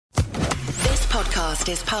podcast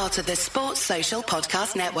is part of the Sports Social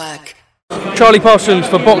Podcast Network. Charlie Parsons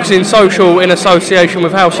for Boxing Social in association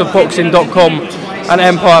with houseofboxing.com and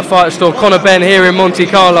Empire Fight Store. Conor, Benn here in Monte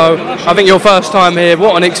Carlo. I think your first time here.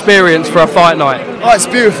 What an experience for a fight night. Oh, it's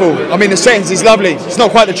beautiful. I mean, the settings is lovely. It's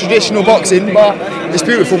not quite the traditional boxing, but it's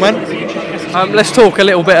beautiful, man. Let's talk a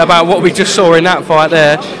little bit about what we just saw in that fight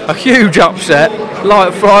there. A huge upset,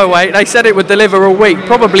 light flyweight. They said it would deliver a week.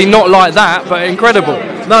 Probably not like that, but incredible.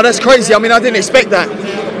 No, that's crazy. I mean, I didn't expect that.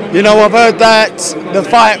 You know, I've heard that the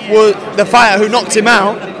fighter who knocked him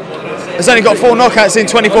out has only got 4 knockouts in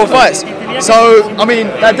 24 fights. So, I mean,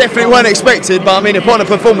 that definitely weren't expected, but I mean, it put on a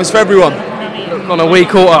performance for everyone. Conor, we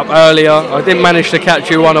caught up earlier. I didn't manage to catch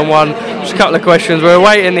you one-on-one. Just a couple of questions. We're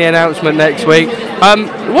awaiting the announcement next week.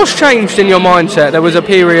 What's changed in your mindset? There was a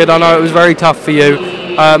period, I know it was very tough for you.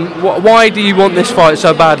 Why do you want this fight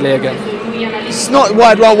so badly again? It's not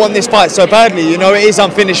why do I want this fight so badly. You know, it is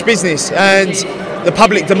unfinished business, and the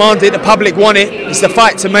public demand it, the public want it. It's the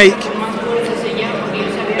fight to make,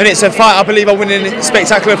 and it's a fight I believe I win in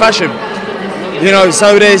spectacular fashion. You know,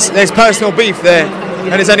 so there's personal beef there,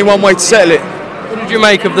 and there's only one way to settle it. What did you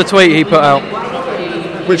make of the tweet he put out?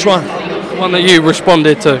 Which one? The one that you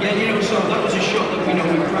responded to.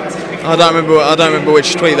 I don't remember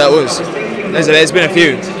which tweet that was. There's been a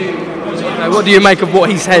few. What do you make of what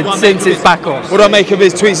he's said since it's back on? What do I make of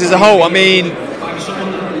his tweets as a whole? I mean,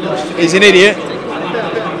 he's an idiot,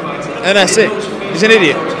 and that's it. He's an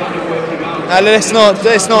idiot. Let's not,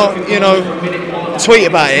 you know, tweet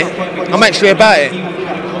about it. I'm actually about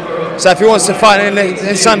it. So if he wants to fight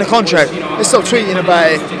and sign the contract, let's stop tweeting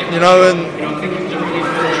about it. You know, and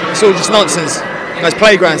it's all just nonsense. It's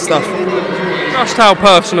playground stuff. Just how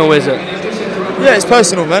personal is it? Yeah, it's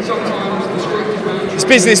personal, man. It's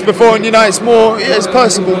business before, and you know, it's more. Yeah, it's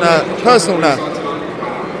personal now.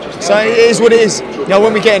 So it is what it is. You know,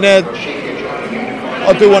 when we get in there,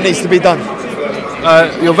 I'll do what needs to be done.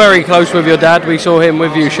 You're very close with your dad. We saw him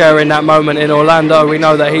with you sharing that moment in Orlando. We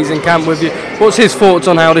know that he's in camp with you. What's his thoughts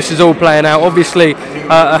on how this is all playing out? Obviously,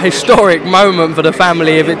 a historic moment for the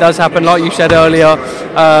family if it does happen. Like you said earlier,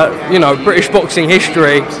 you know, British boxing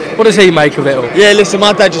history. What does he make of it all? Yeah, listen,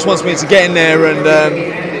 my dad just wants me to get in there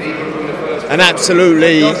and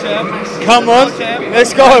absolutely, come on,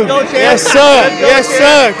 let's go. Yes,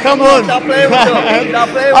 sir, come on.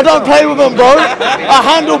 I don't play with them, bro. I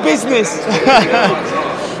handle business.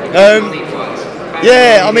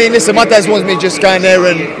 Yeah, I mean, listen, my dad wants me to just go in there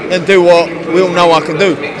and do what we all know I can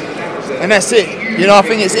do. And that's it. You know, I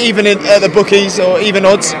think it's even at the bookies or even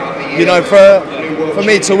odds, you know, for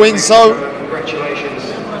me to win. So,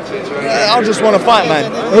 I just want to fight,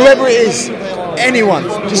 man. Whoever it is. Anyone,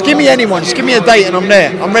 just give me anyone, just give me a date and I'm there.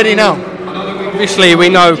 I'm ready now. Obviously, we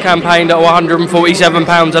know campaigned at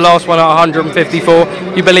 £147, the last one at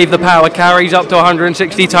 154. You believe the power carries up to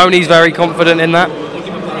 160? Tony's very confident in that.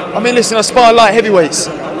 I mean, listen, I spar light heavyweights.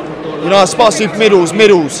 You know, I spar super middles.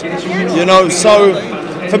 You know, so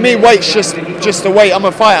for me, weight's just a weight. I'm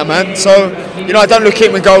a fighter, man. So, you know, I don't look at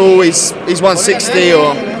him and go, oh, he's 160,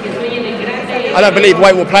 or I don't believe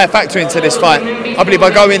weight will play a factor into this fight. I believe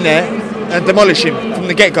I go in there and demolish him from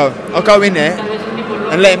the get-go. I'll go in there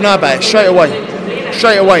and let him know about it straight away.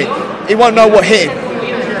 He won't know what hit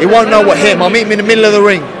him. I'll meet him in the middle of the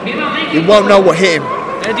ring. He won't know what hit him.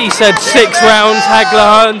 Eddie said 6 rounds,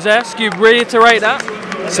 Hagler-Hearns-esque. You reiterate that?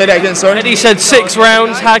 Say that again, sorry. Eddie said 6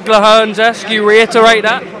 rounds, Hagler-Hearns-esque. You reiterate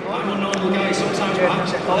that?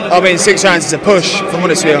 I mean, 6 rounds is a push, if I'm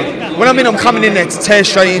honest with you. When I'm coming in there to tear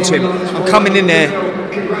straight into him. I'm coming in there.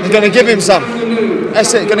 I'm going to give him some.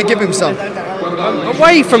 That's it, going to give him some.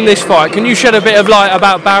 Away from this fight, can you shed a bit of light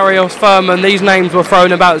about Barrios, Furman? These names were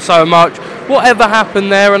thrown about so much. Whatever happened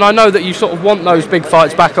there, and I know that you sort of want those big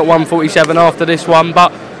fights back at 147 after this one,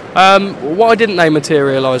 but why didn't they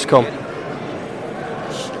materialise, Con?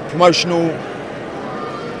 Promotional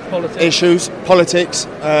issues, politics.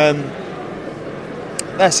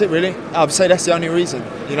 That's it, really. I would say that's the only reason.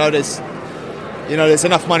 You know, there's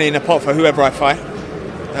enough money in the pot for whoever I fight.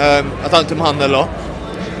 I don't demand a lot.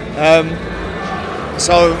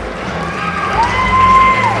 So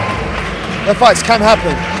the fights can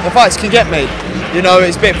happen. The fights can get made. You know,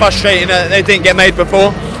 it's a bit frustrating that they didn't get made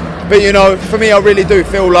before. But you know, for me, I really do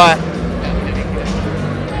feel like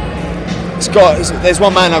there's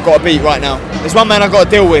one man I've got to beat right now. There's one man I've got to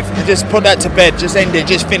deal with. And just put that to bed, just end it,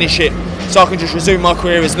 just finish it. So I can just resume my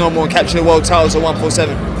career as normal and capture the world titles at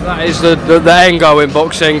 147. That is the end goal in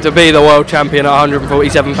boxing, to be the world champion at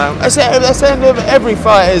 147 pounds. That's the end of every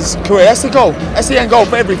fighter's career. That's the goal. That's the end goal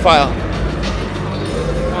for every fighter.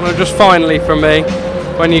 Just finally from me,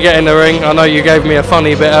 when you get in the ring, I know you gave me a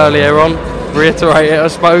funny bit earlier on. reiterate it, I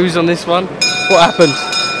suppose, on this one. What happens?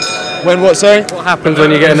 When what, sorry? What happens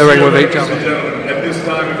when you get in the ring with each other? At this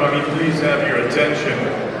time, if I may please have your attention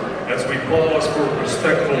as we pause for a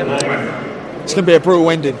respectful moment. It's going to be a brutal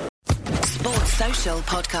ending. Sports Social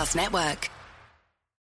Podcast Network.